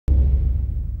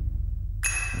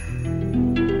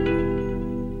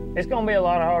It's gonna be a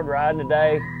lot of hard riding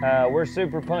today. We're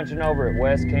super punching over at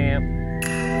West Camp.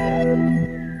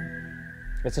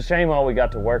 It's a shame all we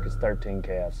got to work is 13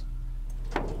 calves.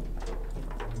 You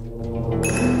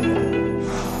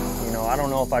know, I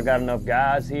don't know if I got enough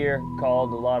guys here,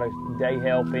 called a lot of day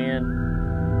help in.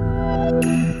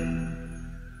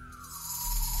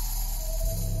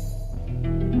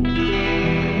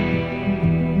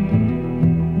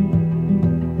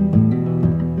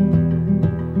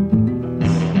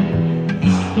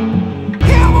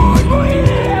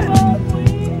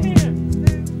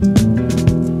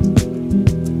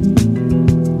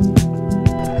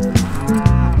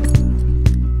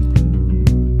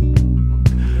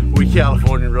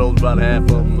 California rolls about half of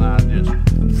them. I just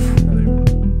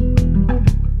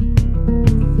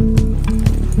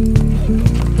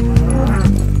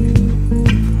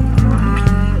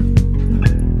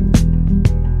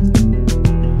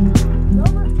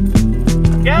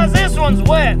guys, this one's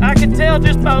wet. I can tell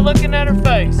just by looking at her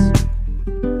face.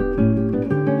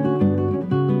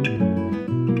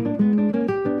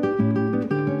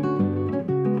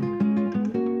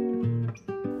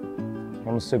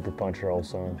 I'm a super puncher, old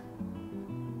son.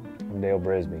 I'm Dale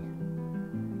Brisby,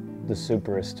 the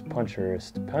superest,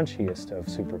 punchiest of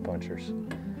super punchers.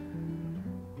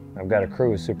 I've got a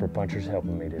crew of super punchers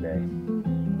helping me today.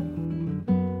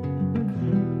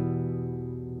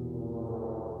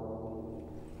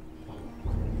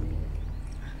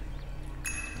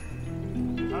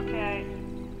 Okay.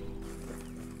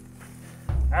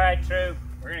 All right, True.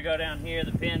 We're gonna go down here.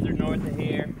 The pins are north of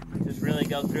here. Just really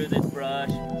go through this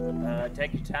brush.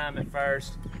 Take your time at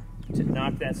first to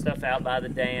knock that stuff out by the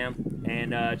dam,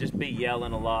 and just be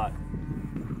yelling a lot.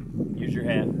 Use your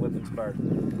hat, whip and spur.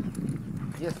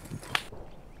 Yes.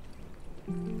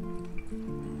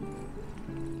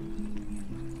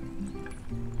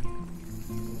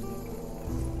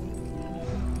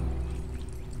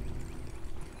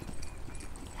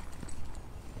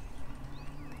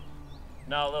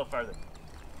 No, a little further.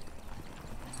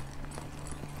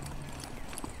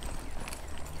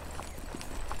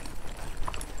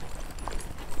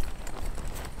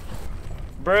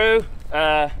 Brew,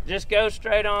 just go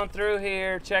straight on through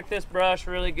here. Check this brush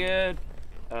really good.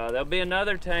 There'll be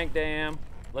another tank dam.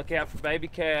 Look out for baby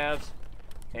calves,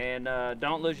 and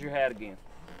don't lose your hat again.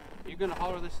 Are you gonna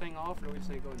holler this thing off, or do we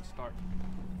say go ahead and start?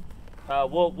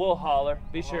 We'll holler.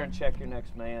 Be sure and check your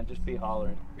next man. Just be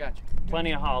hollering. Gotcha.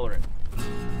 Plenty of hollering.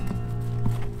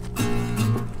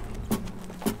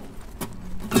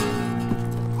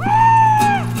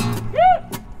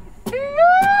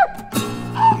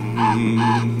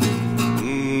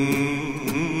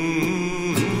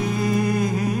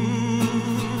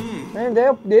 Man,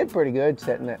 Dale did pretty good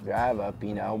setting that drive up,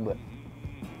 you know, but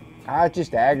I was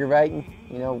just aggravating.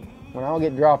 You know, when I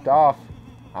get dropped off,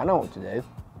 I know what to do.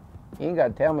 You ain't got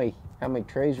to tell me how many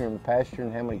trees are in the pasture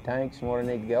and how many tanks and what I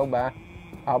need to go by.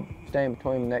 I'll stand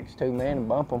between the next two men and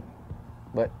bump them.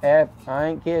 But I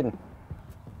ain't kidding.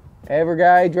 Every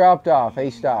guy he dropped off, he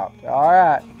stopped. All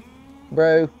right,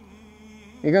 Brew,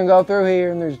 you're gonna go through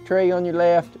here and there's a tree on your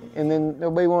left, and then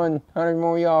there'll be 100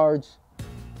 more yards.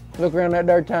 Look around that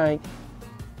dirt tank,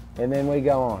 and then we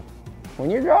go on. When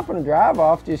you're dropping a drive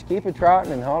off, just keep it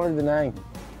trotting and holler the name.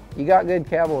 You got good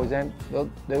cowboys, and they'll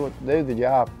do the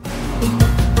job.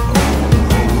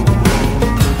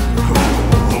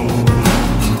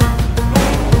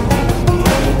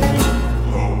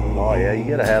 oh yeah, you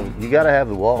gotta have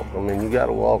the walk. I mean, you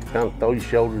gotta walk, kind of throw your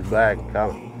shoulders back,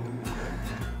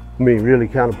 really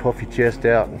kind of puff your chest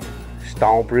out and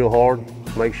stomp real hard.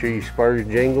 Make sure your spurs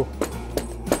jingle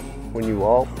when you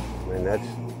walk. I mean,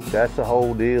 that's the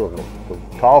whole deal. The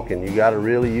talking, you got to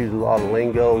really use a lot of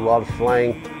lingo, a lot of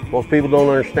slang. Most people don't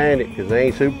understand it because they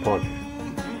ain't super punchers.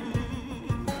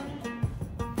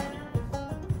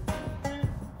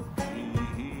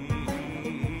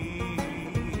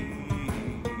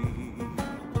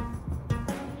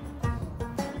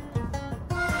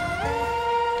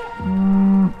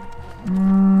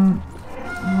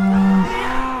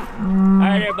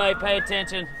 Everybody pay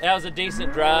attention. That was a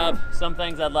decent drive. Some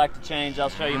things I'd like to change. I'll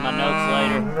show you my notes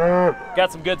later.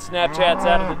 Got some good Snapchats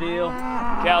out of the deal.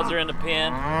 Cows are in the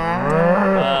pen.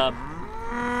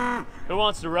 Who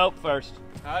wants to rope first?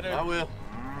 I do. I will.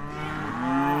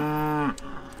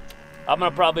 I'm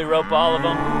gonna probably rope all of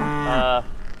them.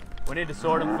 We need to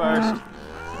sort them first,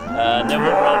 then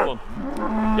we'll rope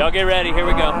them. Y'all get ready, here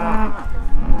we go.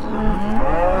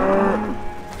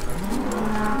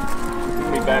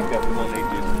 Be back up, we won't need you.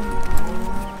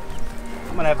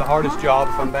 I'm gonna have the hardest job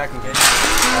if I'm back in Gage.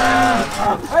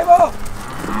 Hey, Bo!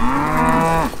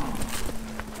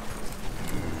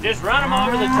 Just run them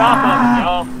over the top of it,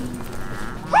 y'all.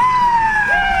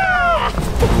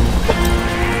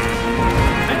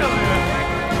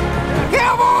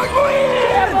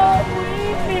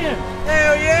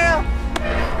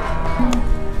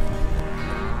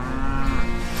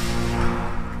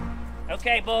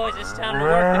 Okay, boys, it's time to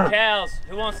work the cows.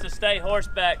 Who wants to stay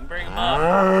horseback and bring them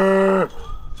up?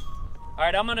 All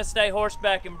right, I'm gonna stay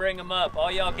horseback and bring them up.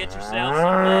 All y'all get yourselves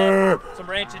some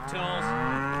ranching tools.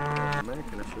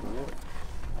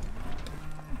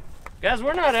 Guys,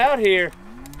 we're not out here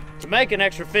to make an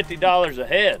extra $50 a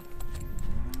head,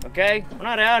 okay? We're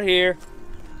not out here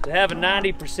to have a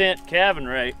 90% calving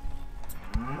rate,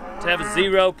 to have a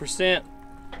 0%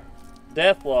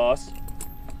 death loss.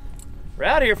 We're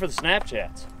out here for the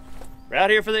Snapchats. We're out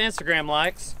here for the Instagram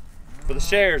likes, for the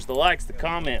shares, the likes, the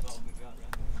comments.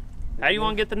 How you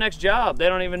want to get the next job? They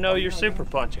don't even know you're super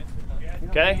punching,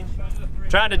 okay?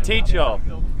 Trying to teach y'all.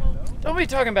 Don't be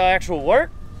talking about actual work.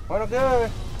 What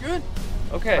good? Good.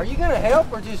 Okay. Are you gonna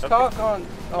help or just talk on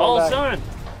all Oh, day? son,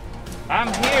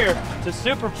 I'm here to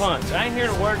super punch. I ain't here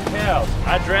to work cows.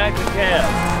 I drag the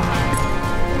calves.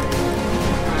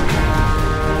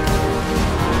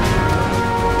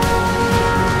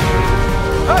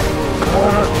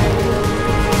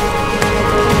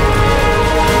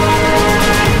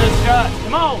 This shot.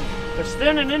 Come on. They're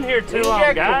standing in here too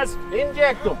long, guys.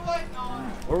 Inject them.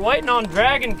 We're waiting on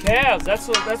dragging calves. That's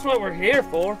what we're here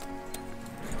for.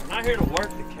 I'm not here to work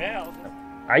the cows.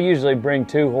 I usually bring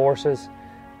 2 horses.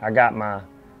 I got my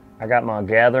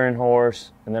gathering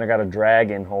horse, and then I got a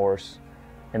dragging horse,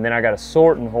 and then I got a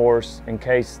sorting horse in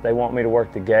case they want me to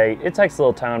work the gate. It takes a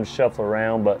little time to shuffle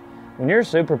around, but when you're a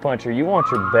super puncher, you want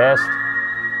your best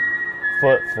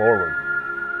foot forward.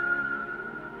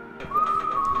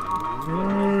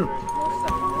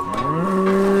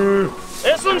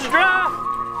 This one's dry.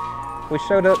 We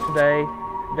showed up today.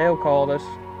 Dale called us.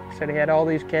 Said he had all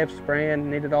these calves spraying,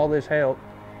 needed all this help.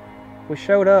 We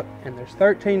showed up and there's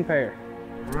 13 pair.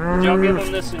 Did y'all give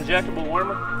them this injectable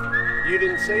wormer? You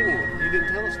didn't say anything. You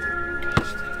didn't tell us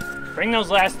to. Bring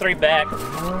those last 3 back.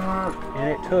 And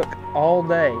it took all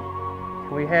day.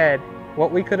 We had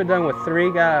what we could have done with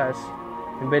 3 guys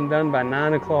and been done by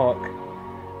 9 o'clock.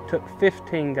 Took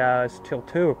 15 guys till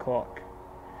 2 o'clock.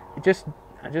 I just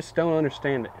don't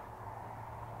understand it.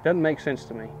 Doesn't make sense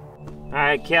to me. All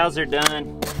right, cows are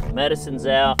done. Medicine's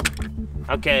out.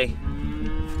 Okay.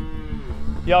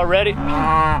 Y'all ready?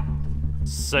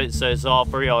 So it's all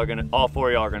 4 of y'all are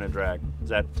gonna drag. Is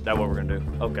that what we're gonna do?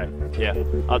 Okay. Yeah.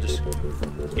 I'll just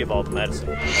give all the medicine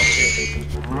over here.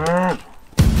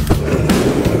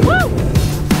 Woo!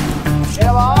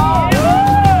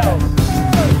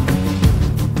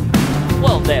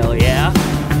 Well, Dale, yeah.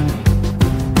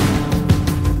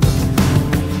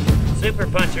 Super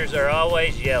punchers are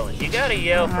always yelling. You gotta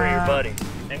yell for your buddy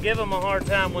and give them a hard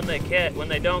time when they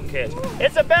don't catch.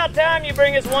 It's about time you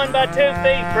bring us one by 2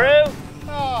 feet, Brew.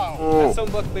 Oh, that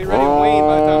son must be ready to wean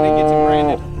by the time he gets him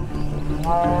branded.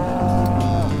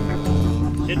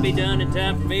 Should be done in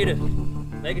time for me to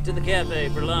make it to the cafe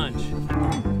for lunch.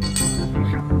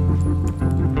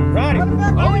 Righty.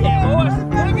 Oh yeah, boys.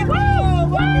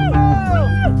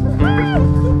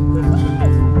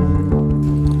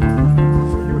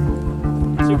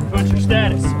 Super puncher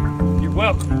status. You're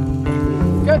welcome.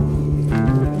 Good.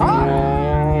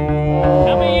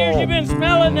 How many years you been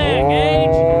smelling that,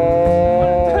 Gage?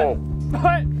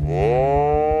 What?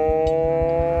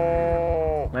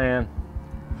 Man,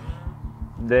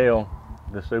 Dale,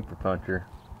 the super puncher,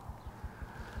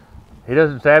 he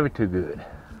doesn't savvy too good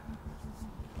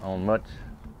on much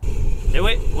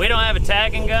We don't have a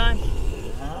tagging gun?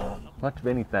 of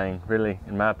anything, really,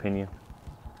 in my opinion.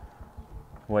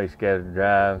 Way he's scattered to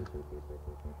drive.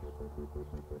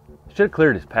 Should have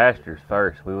cleared his pastures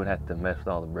first. We wouldn't have to mess with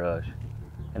all the brush.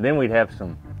 And then we'd have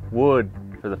some wood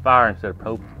for the fire instead of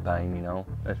propane, you know.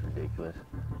 That's ridiculous.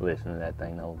 Listening to that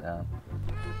thing the whole time.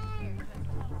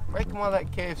 Reckon why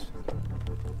that calf's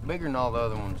bigger than all the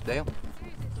other ones, Dale?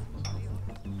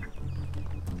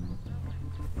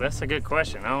 That's a good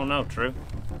question. I don't know, True.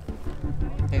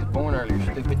 He was born earlier,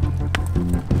 stupid.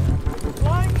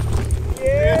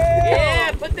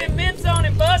 Yeah, put them mitts on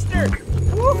it, Buster.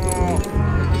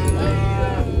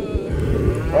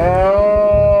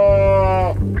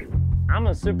 I'm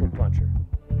a super puncher.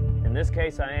 In this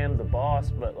case, I am the boss,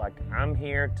 but like I'm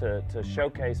here to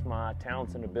showcase my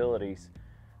talents and abilities.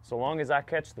 So long as I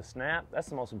catch the snap, that's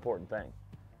the most important thing.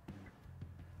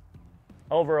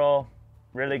 Overall,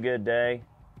 really good day.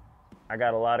 I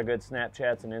got a lot of good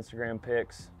Snapchats and Instagram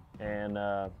pics, and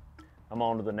I'm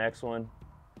on to the next one.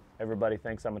 Everybody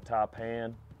thinks I'm a top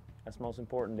hand. That's the most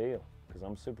important deal, because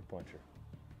I'm a super puncher.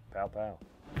 Pow, pow.